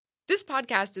This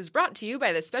podcast is brought to you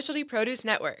by the Specialty Produce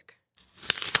Network.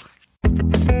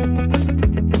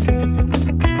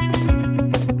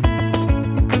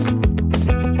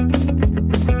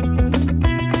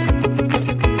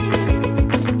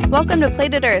 Welcome to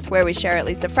Plated Earth, where we share at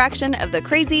least a fraction of the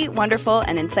crazy, wonderful,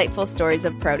 and insightful stories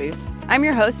of produce. I'm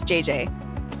your host, JJ.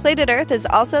 Plated Earth is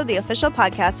also the official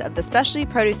podcast of the Specialty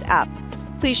Produce app.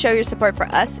 Please show your support for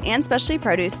us and Specialty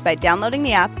Produce by downloading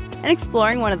the app and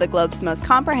exploring one of the globe's most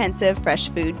comprehensive fresh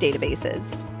food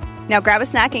databases. Now grab a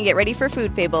snack and get ready for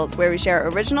Food Fables, where we share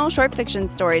original short fiction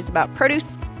stories about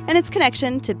produce and its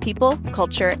connection to people,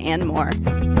 culture, and more.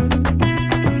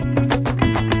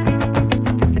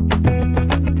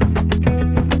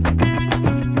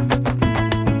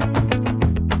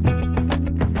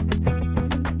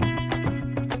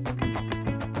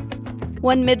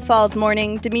 One mid-fall's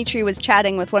morning, Dimitri was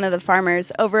chatting with one of the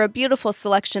farmers over a beautiful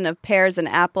selection of pears and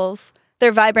apples,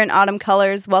 their vibrant autumn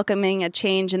colors welcoming a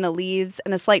change in the leaves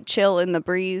and a slight chill in the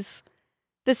breeze.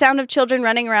 The sound of children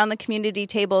running around the community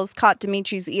tables caught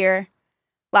Dimitri's ear.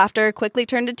 Laughter quickly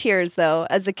turned to tears, though,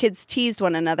 as the kids teased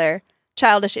one another.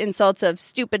 Childish insults of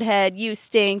stupid head, you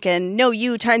stink, and no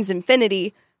you times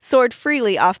infinity soared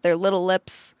freely off their little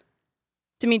lips.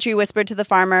 Dimitri whispered to the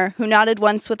farmer, who nodded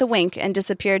once with a wink and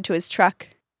disappeared to his truck.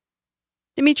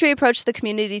 Dimitri approached the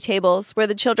community tables, where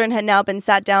the children had now been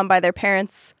sat down by their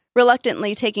parents,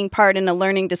 reluctantly taking part in a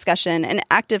learning discussion and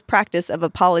active practice of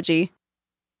apology.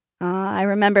 I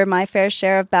remember my fair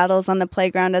share of battles on the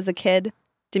playground as a kid,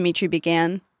 Dimitri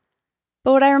began.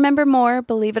 But what I remember more,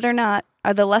 believe it or not,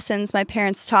 are the lessons my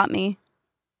parents taught me.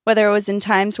 Whether it was in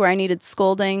times where I needed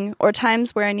scolding or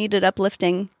times where I needed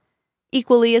uplifting.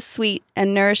 Equally as sweet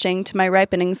and nourishing to my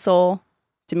ripening soul,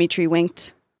 Dimitri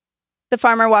winked. The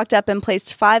farmer walked up and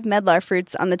placed 5 medlar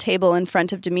fruits on the table in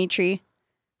front of Dimitri.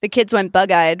 The kids went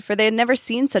bug-eyed, for they had never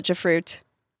seen such a fruit.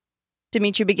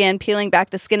 Dimitri began peeling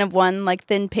back the skin of one like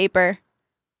thin paper.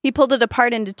 He pulled it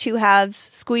apart into 2 halves,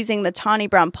 squeezing the tawny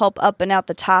brown pulp up and out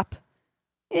the top.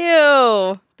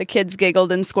 Ew! The kids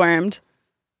giggled and squirmed.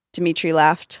 Dimitri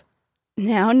laughed.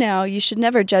 Now, you should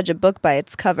never judge a book by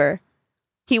its cover.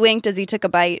 He winked as he took a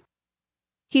bite.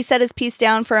 He set his piece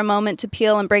down for a moment to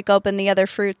peel and break open the other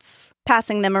fruits,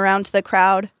 passing them around to the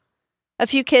crowd. A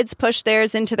few kids pushed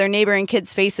theirs into their neighboring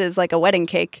kids' faces like a wedding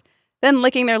cake, then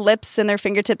licking their lips and their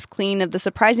fingertips clean of the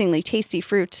surprisingly tasty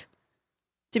fruit.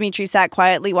 Dimitri sat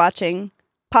quietly watching,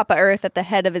 Papa Earth at the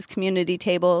head of his community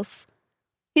tables.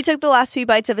 He took the last few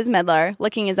bites of his medlar,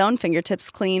 licking his own fingertips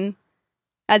clean.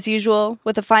 As usual,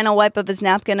 with a final wipe of his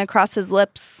napkin across his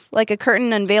lips, like a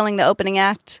curtain unveiling the opening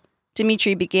act,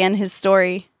 Dimitri began his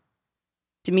story.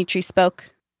 Dimitri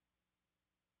spoke.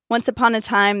 Once upon a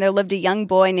time, there lived a young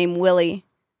boy named Willie.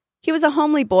 He was a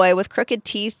homely boy with crooked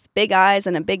teeth, big eyes,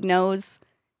 and a big nose.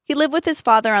 He lived with his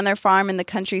father on their farm in the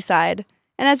countryside,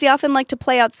 and as he often liked to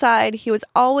play outside, he was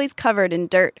always covered in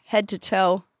dirt, head to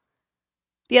toe.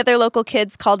 The other local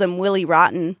kids called him Willie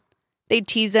Rotten. They'd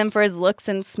tease him for his looks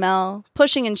and smell,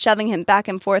 pushing and shoving him back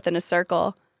and forth in a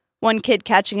circle, one kid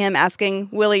catching him asking,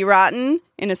 Willie Rotten,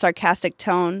 in a sarcastic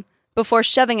tone, before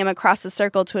shoving him across the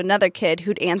circle to another kid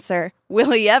who'd answer,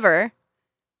 Willie ever?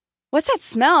 What's that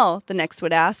smell? The next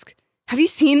would ask. Have you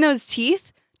seen those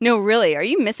teeth? No, really, are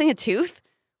you missing a tooth?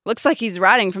 Looks like he's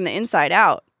rotting from the inside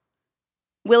out.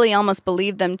 Willie almost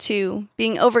believed them too,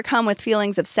 being overcome with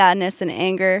feelings of sadness and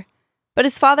anger. But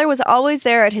his father was always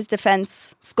there at his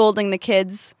defense, scolding the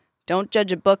kids, don't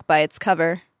judge a book by its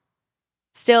cover.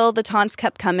 Still, the taunts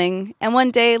kept coming, and one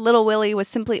day little Willie was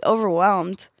simply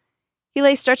overwhelmed. He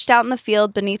lay stretched out in the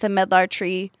field beneath a medlar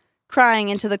tree, crying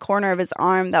into the corner of his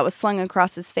arm that was slung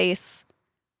across his face.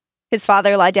 His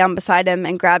father lay down beside him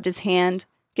and grabbed his hand,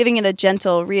 giving it a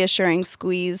gentle, reassuring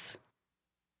squeeze.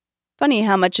 Funny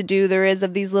how much ado there is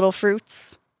of these little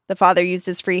fruits. The father used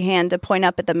his free hand to point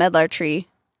up at the medlar tree.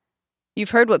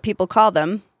 You've heard what people call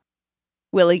them.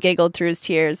 Willie giggled through his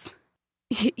tears.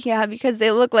 Yeah, because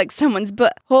they look like someone's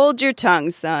butt. Hold your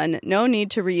tongue, son. No need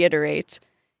to reiterate.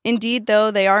 Indeed, though,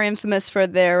 they are infamous for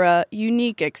their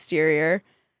unique exterior.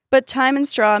 But time and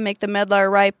straw make the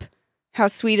medlar ripe. How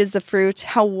sweet is the fruit,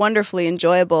 how wonderfully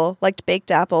enjoyable, like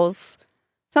baked apples.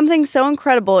 Something so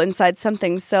incredible inside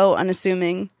something so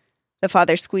unassuming. The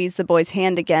father squeezed the boy's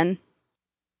hand again.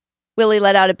 Willie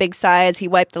let out a big sigh as he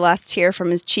wiped the last tear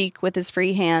from his cheek with his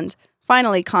free hand,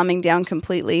 finally calming down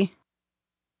completely.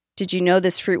 Did you know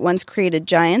this fruit once created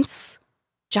giants?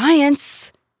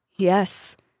 Giants?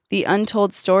 Yes, the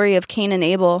untold story of Cain and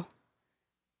Abel.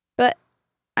 But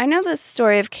I know the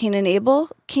story of Cain and Abel.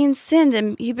 Cain sinned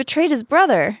and he betrayed his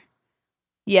brother.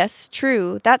 Yes,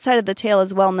 true, that side of the tale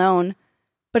is well known.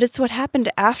 But it's what happened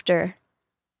after.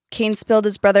 Cain spilled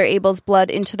his brother Abel's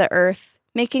blood into the earth,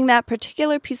 making that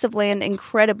particular piece of land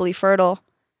incredibly fertile.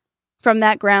 From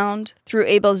that ground, through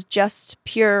Abel's just,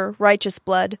 pure, righteous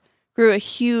blood, grew a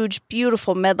huge,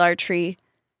 beautiful medlar tree,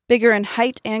 bigger in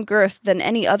height and girth than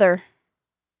any other.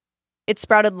 It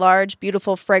sprouted large,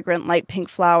 beautiful, fragrant, light pink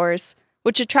flowers,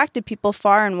 which attracted people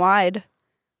far and wide.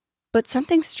 But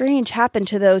something strange happened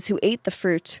to those who ate the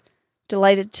fruit,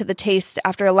 delighted to the taste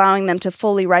after allowing them to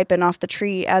fully ripen off the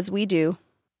tree as we do.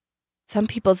 Some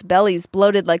people's bellies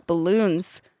bloated like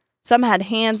balloons. Some had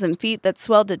hands and feet that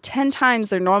swelled to 10 times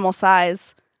their normal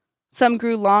size. Some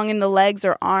grew long in the legs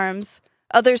or arms.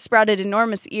 Others sprouted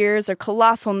enormous ears or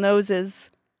colossal noses.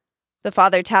 The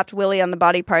father tapped Willie on the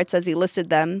body parts as he listed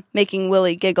them, making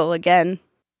Willie giggle again.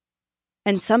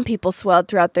 And some people swelled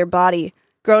throughout their body,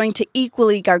 growing to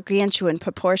equally gargantuan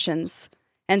proportions.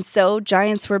 And so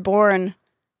giants were born.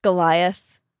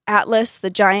 Goliath, Atlas, the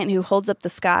giant who holds up the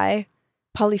sky,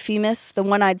 Polyphemus, the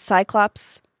one-eyed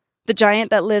Cyclops, the giant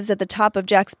that lives at the top of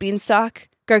Jack's beanstalk,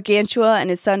 Gargantua and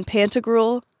his son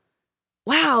Pantagruel.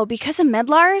 Wow, because of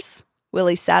medlars?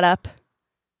 Willie sat up.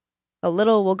 A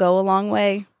little will go a long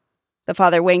way. The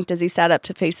father winked as he sat up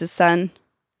to face his son.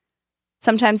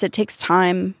 Sometimes it takes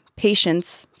time,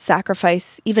 patience,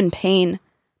 sacrifice, even pain,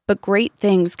 but great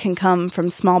things can come from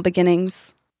small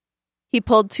beginnings. He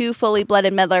pulled 2 fully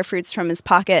blooded medlar fruits from his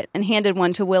pocket and handed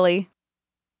one to Willie.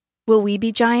 "Will we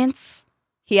be giants?"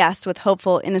 he asked with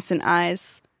hopeful, innocent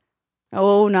eyes.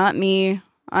 "Oh, not me.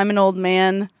 I'm an old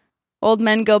man. Old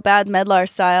men go bad medlar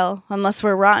style. Unless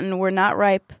we're rotten, we're not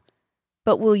ripe.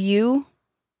 But will you?"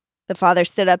 The father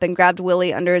stood up and grabbed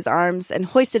Willie under his arms and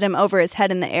hoisted him over his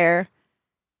head in the air.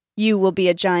 "You will be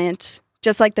a giant.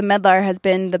 Just like the medlar has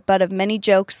been the butt of many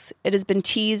jokes, it has been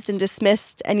teased and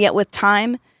dismissed, and yet with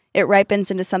time, it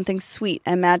ripens into something sweet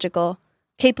and magical,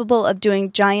 capable of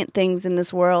doing giant things in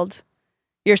this world.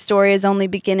 Your story is only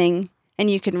beginning, and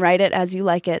you can write it as you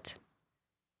like it."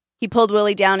 He pulled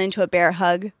Willie down into a bear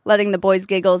hug, letting the boy's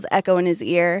giggles echo in his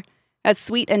ear, as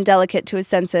sweet and delicate to his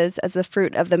senses as the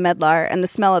fruit of the medlar and the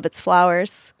smell of its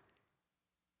flowers.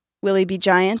 "Will he be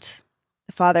giant?"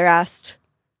 the father asked.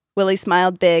 Willie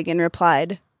smiled big and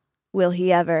replied, "Will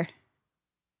he ever?"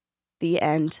 The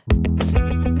end.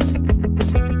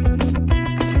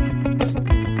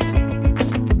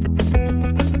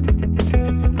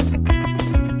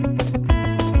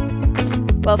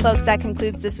 Well, folks, that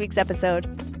concludes this week's episode.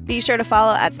 Be sure to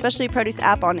follow at Specialty Produce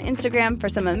App on Instagram for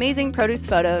some amazing produce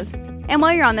photos. And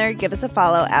while you're on there, give us a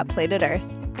follow at Plated Earth.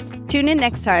 Tune in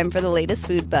next time for the latest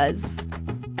food buzz.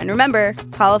 And remember,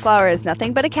 cauliflower is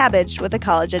nothing but a cabbage with a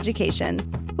college education.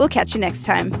 We'll catch you next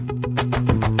time.